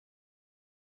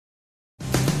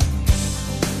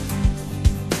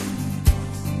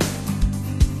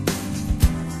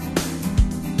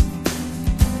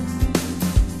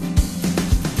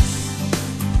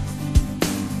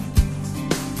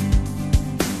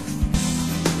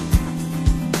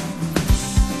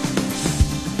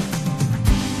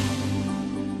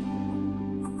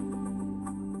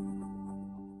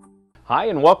Hi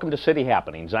and welcome to City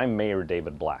Happenings. I'm Mayor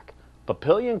David Black.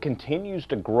 Papillion continues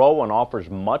to grow and offers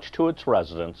much to its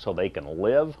residents so they can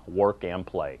live, work, and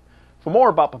play. For more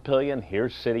about Papillion,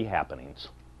 here's City Happenings.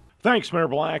 Thanks, Mayor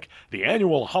Black. The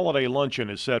annual Holiday Luncheon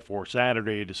is set for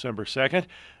Saturday, December 2nd.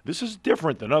 This is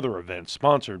different than other events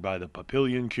sponsored by the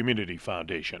Papillion Community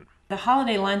Foundation. The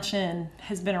Holiday Luncheon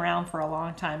has been around for a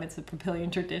long time. It's a Papillion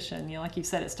tradition. You know, like you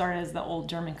said, it started as the old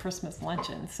German Christmas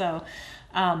luncheon. So,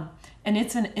 and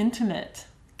it's an intimate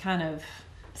kind of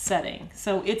setting.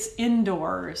 So it's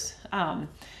indoors,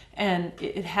 and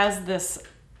it has this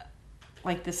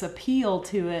appeal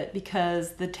to it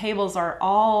because the tables are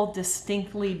all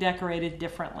distinctly decorated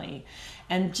differently.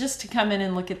 And just to come in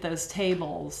and look at those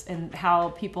tables and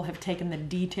how people have taken the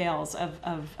details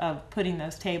of putting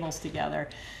those tables together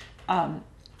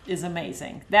is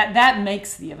amazing. That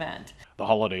makes the event. The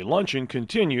Holiday Luncheon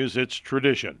continues its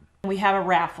tradition. We have a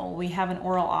raffle, we have an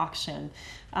oral auction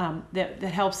that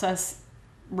helps us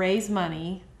raise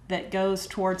money that goes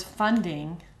towards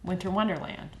funding Winter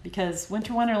Wonderland, because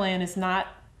Winter Wonderland is not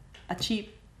a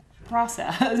cheap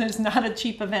process. It's not a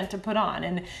cheap event to put on,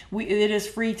 and it is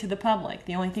free to the public.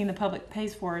 The only thing the public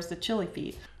pays for is the chili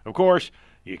feed. Of course,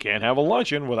 you can't have a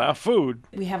luncheon without food.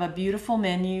 We have a beautiful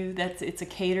menu. It's a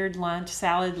catered lunch,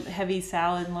 heavy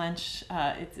salad lunch.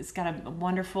 It's got a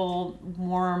wonderful,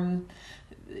 warm,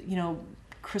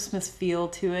 Christmas feel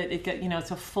to it.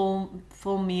 It's a full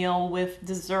meal with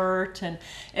dessert, and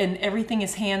everything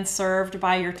is hand served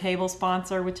by your table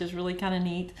sponsor, which is really kind of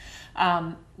neat.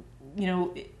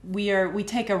 We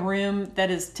take a room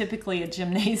that is typically a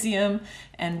gymnasium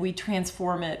and we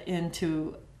transform it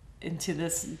into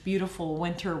this beautiful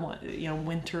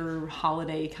winter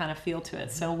holiday kind of feel to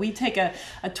it. So we take a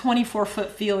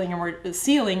 24-foot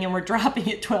ceiling and we're dropping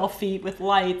it 12 feet with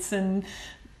lights and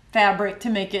fabric to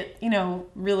make it,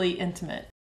 really intimate.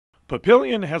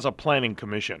 Papillion has a planning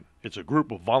commission. It's a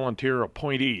group of volunteer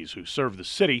appointees who serve the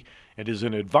city and is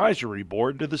an advisory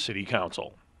board to the city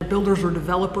council. Builders or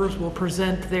developers will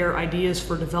present their ideas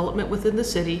for development within the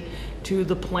city to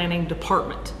the planning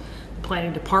department. The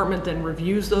planning department then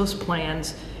reviews those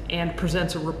plans and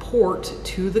presents a report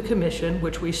to the commission,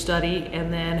 which we study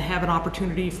and then have an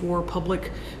opportunity for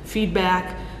public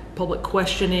feedback, public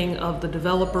questioning of the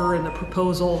developer and the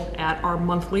proposal at our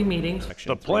monthly meetings.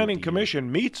 The Planning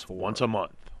Commission meets once a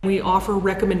month. We offer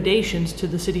recommendations to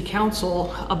the City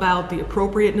Council about the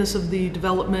appropriateness of the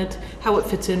development, how it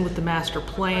fits in with the master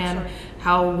plan,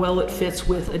 how well it fits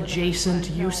with adjacent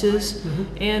uses,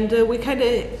 and we kind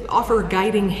of offer a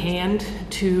guiding hand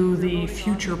to the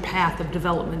future path of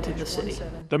development in the city.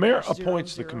 The mayor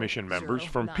appoints the commission members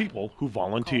from people who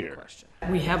volunteer.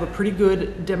 We have a pretty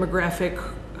good demographic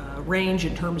range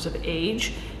in terms of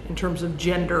age, in terms of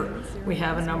gender. We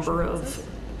have a number of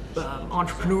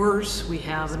entrepreneurs, we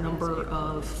have a number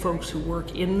of folks who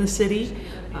work in the city.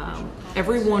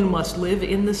 Everyone must live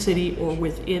in the city or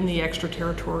within the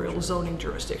extraterritorial zoning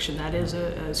jurisdiction. That is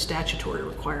a statutory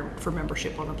requirement for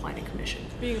membership on the Planning Commission.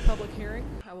 Being a public hearing,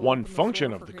 one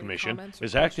function of the commission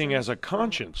is acting as a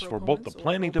conscience for both the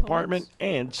planning department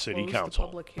and city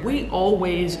council. We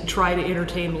always try to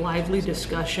entertain lively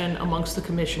discussion amongst the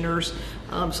commissioners.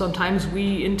 Sometimes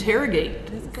we interrogate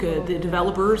the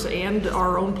developers and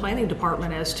our own planning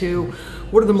department as to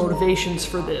what are the motivations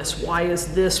for this? Why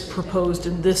is this proposed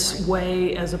in this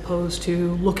way as opposed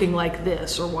to looking like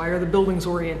this? Or why are the buildings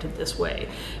oriented this way?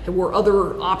 And were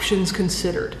other options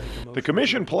considered? The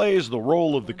commission plays the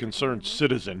role of the concerned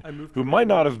citizen who might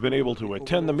not have been able to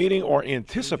attend the meeting or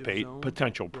anticipate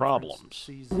potential problems.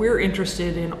 We're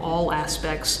interested in all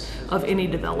aspects of any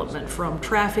development, from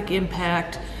traffic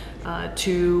impact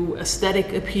to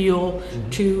aesthetic appeal,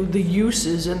 to the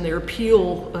uses and their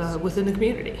appeal within the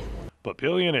community.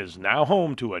 Papillion is now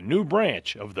home to a new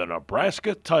branch of the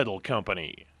Nebraska Title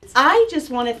Company. I just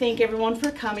want to thank everyone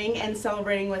for coming and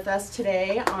celebrating with us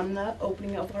today on the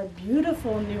opening of our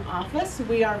beautiful new office.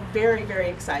 We are very, very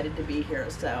excited to be here,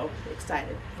 so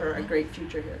excited for a great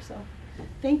future here. So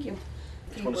thank you.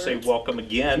 I just want to say welcome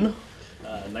again.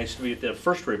 Nice to be at the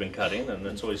first ribbon cutting, and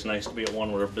it's always nice to be at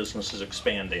one where business is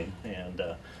expanding. And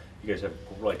you guys have,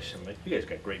 you guys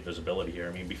got great visibility here.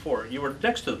 I mean, before you were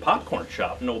next to the popcorn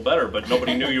shop, no better, but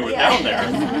nobody knew you were down there.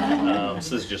 So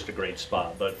this is just a great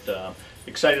spot. But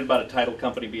excited about a title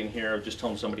company being here. I was just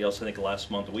telling somebody else, I think last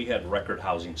month we had record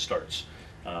housing starts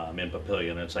in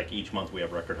Papillion. It's like each month we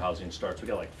have record housing starts. We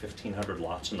got like 1,500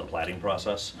 lots in the platting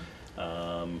process.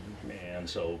 And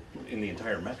so in the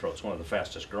entire metro, it's one of the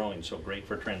fastest growing, so great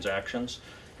for transactions.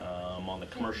 On the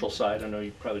commercial side, I know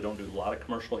you probably don't do a lot of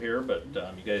commercial here, but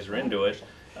you guys are into it.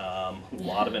 A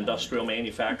lot of industrial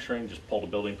manufacturing. Just pulled a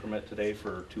building permit today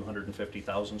for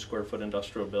 250,000 square foot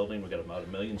industrial building. We got about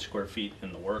 1 million square feet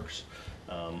in the works.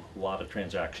 A lot of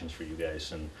transactions for you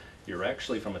guys, and you're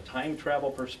actually, from a time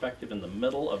travel perspective, in the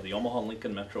middle of the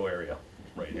Omaha-Lincoln metro area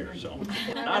right here, so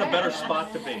not a better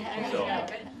spot to be. So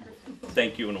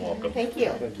thank you and welcome. Thank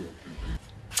you.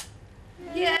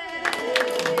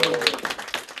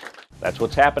 That's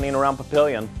what's happening around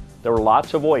Papillion. There are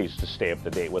lots of ways to stay up to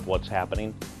date with what's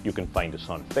happening. You can find us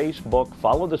on Facebook,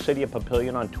 follow the City of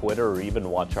Papillion on Twitter, or even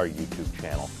watch our YouTube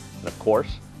channel. And of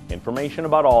course, information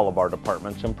about all of our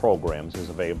departments and programs is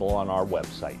available on our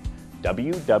website,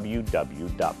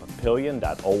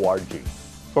 www.papillion.org.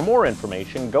 For more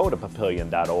information, go to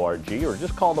papillion.org or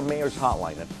just call the Mayor's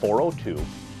Hotline at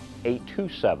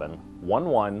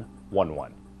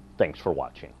 402-827-1111. Thanks for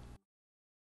watching.